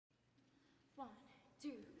2,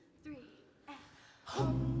 3, and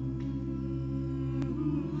home.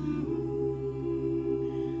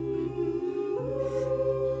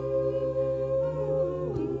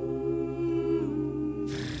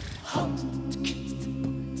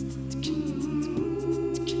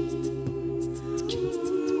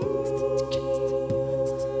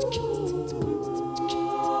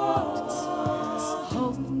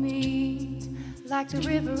 Hold me like the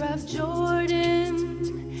river of Jordan,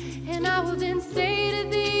 and I will then say to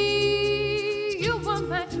thee, you are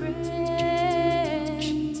my friend.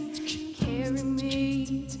 Carry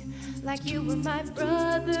me like you were my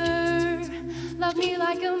brother, love me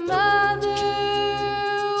like a mother.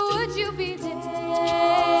 Would you be there?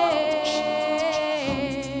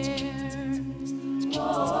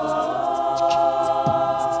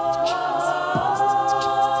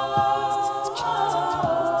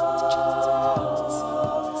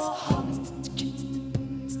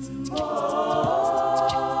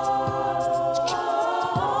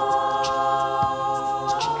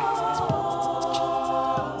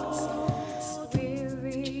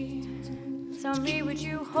 Tell me, would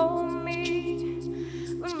you hold me?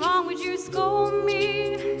 When wrong, would you scold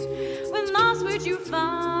me? When lost, would you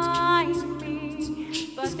find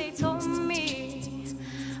me? But they told me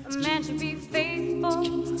a man should be faithful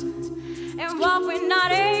and walk when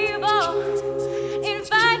not able.